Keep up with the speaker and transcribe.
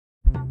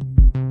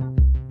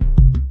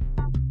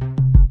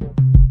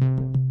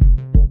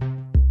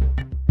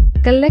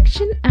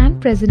Collection and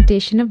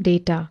presentation of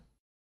data.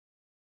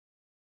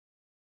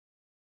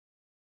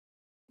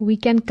 We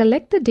can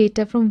collect the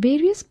data from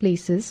various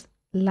places,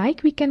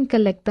 like we can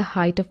collect the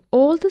height of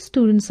all the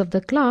students of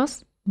the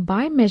class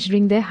by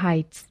measuring their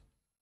heights.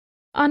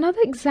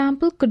 Another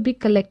example could be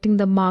collecting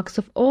the marks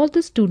of all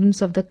the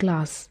students of the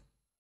class.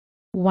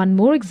 One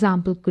more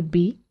example could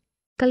be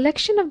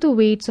collection of the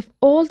weights of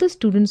all the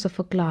students of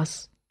a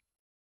class.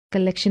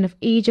 Collection of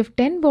age of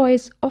 10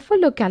 boys of a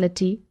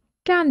locality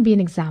can be an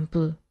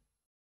example.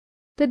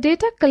 The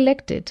data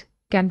collected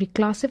can be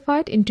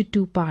classified into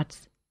two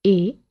parts: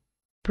 A.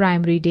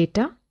 Primary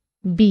data,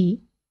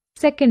 B.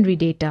 Secondary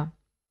data.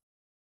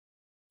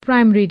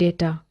 Primary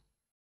data.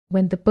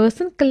 When the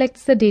person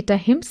collects the data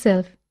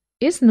himself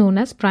is known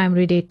as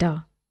primary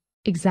data.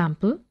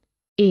 Example: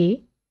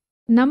 A.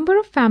 Number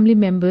of family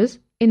members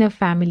in a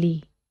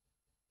family.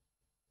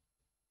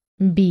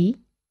 B.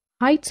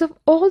 Heights of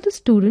all the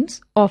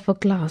students of a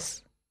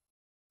class.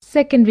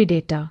 Secondary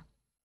data.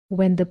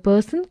 When the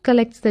person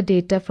collects the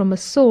data from a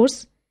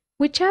source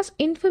which has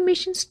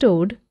information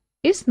stored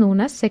is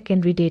known as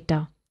secondary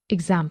data.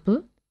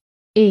 Example: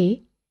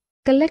 A.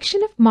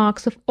 Collection of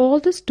marks of all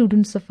the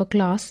students of a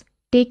class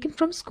taken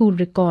from school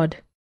record.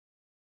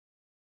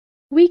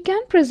 We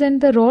can present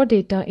the raw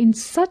data in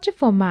such a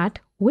format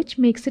which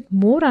makes it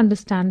more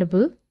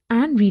understandable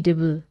and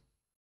readable.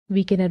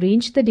 We can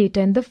arrange the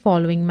data in the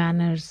following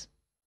manners: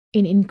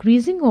 in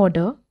increasing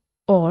order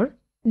or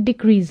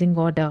decreasing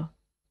order.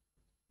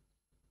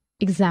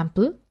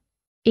 Example: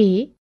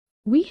 A.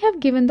 We have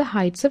given the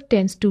heights of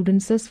 10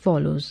 students as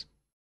follows: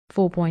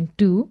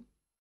 4.2,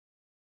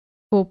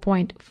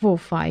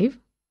 4.45,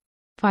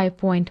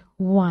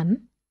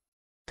 5.1,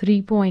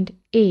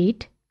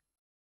 3.8,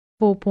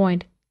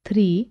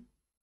 4.3,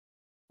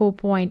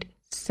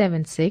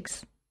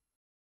 4.76,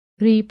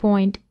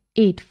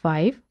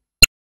 3.85,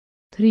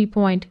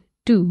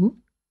 3.2,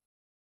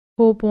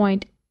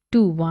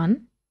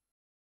 4.21,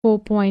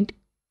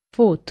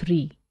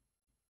 4.43.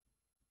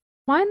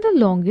 Find the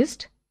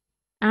longest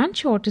and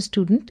shortest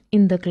student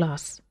in the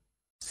class.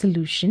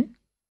 Solution: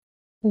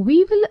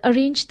 we will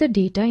arrange the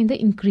data in the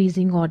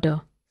increasing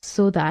order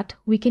so that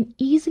we can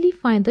easily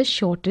find the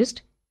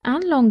shortest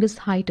and longest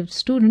height of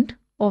student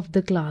of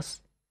the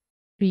class.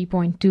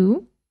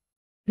 3.2,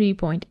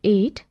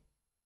 3.8,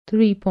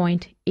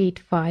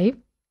 3.85,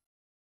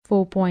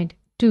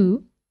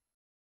 4.2,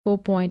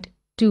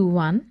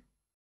 4.21,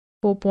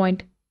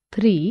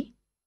 4.3,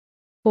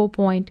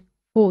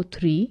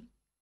 4.43,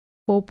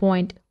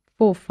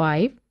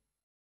 4.45,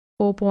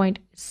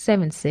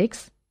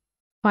 4.76,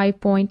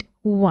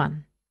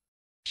 5.1.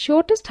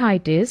 Shortest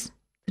height is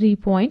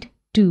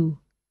 3.2.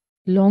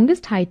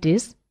 Longest height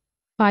is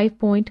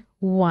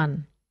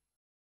 5.1.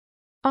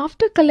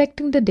 After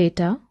collecting the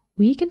data,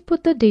 we can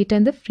put the data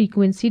in the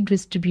frequency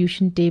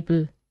distribution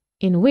table,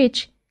 in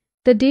which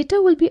the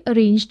data will be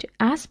arranged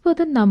as per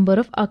the number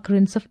of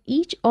occurrence of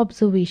each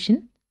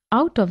observation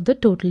out of the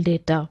total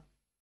data.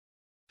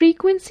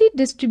 Frequency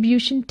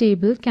distribution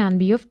table can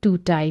be of two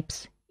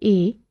types: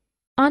 A.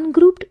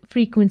 Ungrouped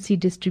frequency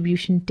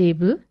distribution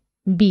table,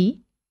 B.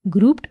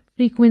 Grouped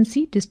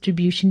frequency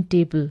distribution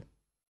table.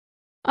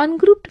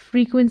 Ungrouped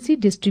frequency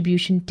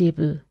distribution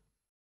table.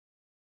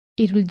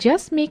 It will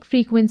just make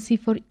frequency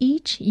for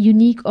each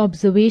unique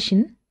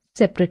observation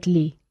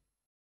separately.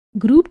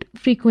 Grouped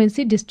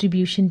frequency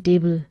distribution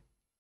table.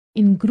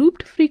 In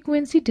grouped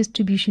frequency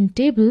distribution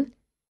table,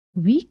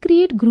 we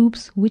create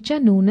groups which are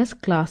known as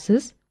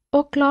classes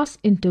or class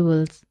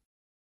intervals.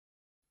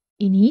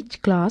 In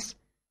each class,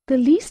 the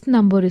least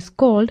number is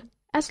called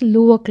as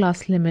lower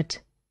class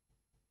limit,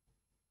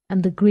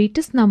 and the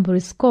greatest number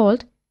is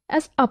called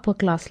as upper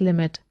class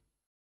limit.